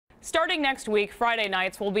Starting next week, Friday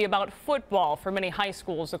nights will be about football for many high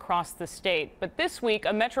schools across the state. But this week,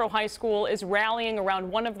 a Metro high school is rallying around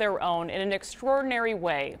one of their own in an extraordinary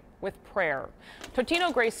way, with prayer.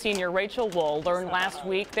 Totino-Grace senior Rachel Wool learned last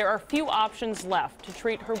week there are few options left to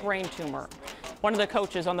treat her brain tumor. One of the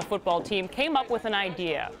coaches on the football team came up with an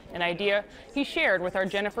idea he shared with our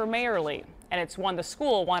Jennifer Mayerle, and it's one the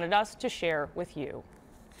school wanted us to share with you.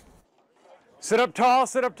 Sit up tall,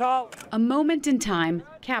 sit up tall. A moment in time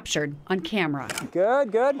captured on camera.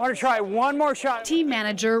 Good, good. Want to try one more shot? Team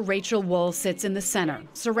manager Rachel Wool sits in the center,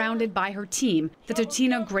 surrounded by her team, the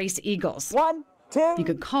Totino-Grace Eagles. 1, 2. You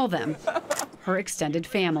could call them her extended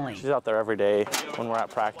family. She's out there every day when we're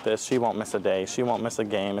at practice. She won't miss a day. She won't miss a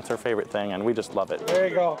game. It's her favorite thing, and we just love it. There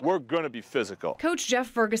you go. We're going to be physical. Coach Jeff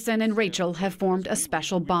Ferguson and Rachel have formed a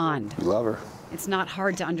special bond. We love her. It's not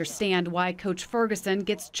hard to understand why Coach Ferguson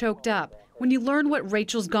gets choked up when you learn what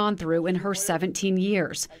Rachel's gone through in her 17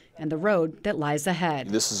 years and the road that lies ahead.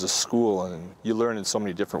 This is a school, and you learn in so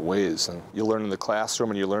many different ways. And you learn in the classroom,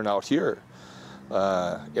 and you learn out here.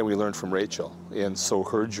 And we learned from Rachel. And so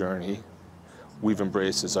her journey, we've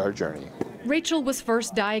embraced as our journey. Rachel was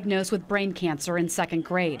first diagnosed with brain cancer in 2nd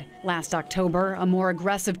grade. Last October, a more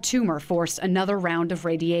aggressive tumor forced another round of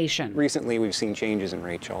radiation. Recently, we've seen changes in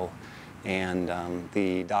Rachel, and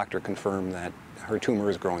the doctor confirmed that her tumor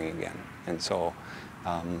is growing again. And so,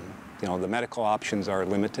 you know, the medical options are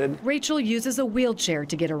limited. Rachel uses a wheelchair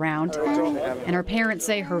to get around, and her parents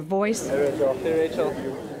say her voice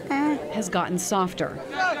has gotten softer.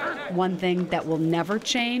 One thing that will never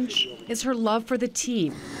change is her love for the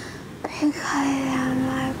team and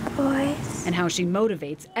how she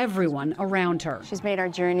motivates everyone around her. She's made our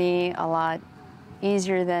journey a lot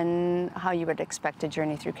easier than how you would expect a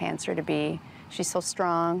journey through cancer to be. She's so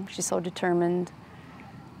strong, she's so determined.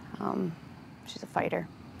 She's a fighter.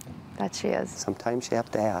 That she is. Sometimes you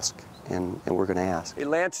have to ask, and we're going to ask. Hey,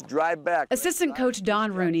 Lance, drive back. Assistant coach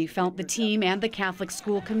Don Rooney felt the team and the Catholic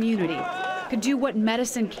school community could do what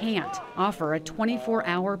medicine can't, offer a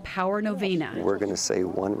 24-hour power novena. We're going to say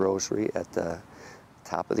one rosary at the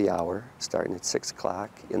top of the hour, starting at 6 o'clock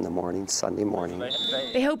in the morning, Sunday morning.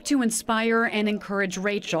 They hope to inspire and encourage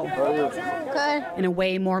Rachel in a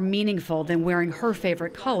way more meaningful than wearing her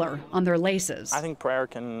favorite color on their laces. I think prayer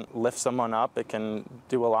can lift someone up. It can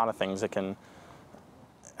do a lot of things. It can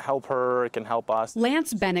help her, it can help us.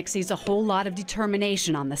 Lance Bennick sees a whole lot of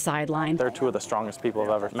determination on the sideline. They're two of the strongest people I've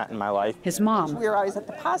ever met in my life. His mom, we were always at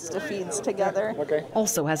the pasta feeds together.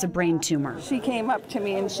 also has a brain tumor. She came up to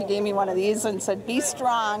me and she gave me one of these and said, "Be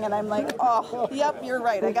strong." And I'm like, oh, yep, you're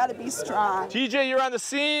right. I got to be strong. TJ, you're on the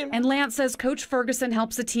scene. And Lance says Coach Ferguson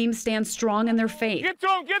helps the team stand strong in their faith. Get to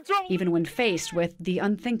him, get to him. Even when faced with the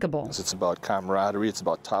unthinkable. It's about camaraderie, it's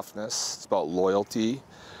about toughness, it's about loyalty.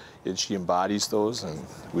 And she embodies those, and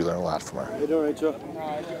we learn a lot from her. How you doing, Rachel?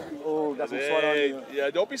 Oh, got some sweat on you.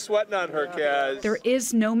 Yeah, don't be sweating on her, Kaz. There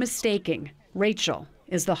is no mistaking. Rachel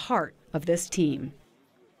is the heart of this team.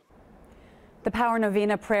 The Power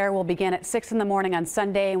Novena prayer will begin at 6 in the morning on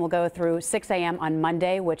Sunday and will go through 6 a.m. on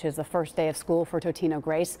Monday, which is the first day of school for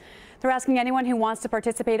Totino-Grace. They're asking anyone who wants to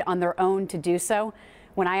participate on their own to do so.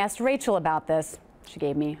 When I asked Rachel about this, she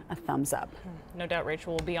gave me a thumbs up. No doubt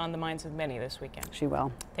Rachel will be on the minds of many this weekend. She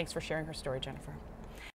will. Thanks for sharing her story, Jennifer.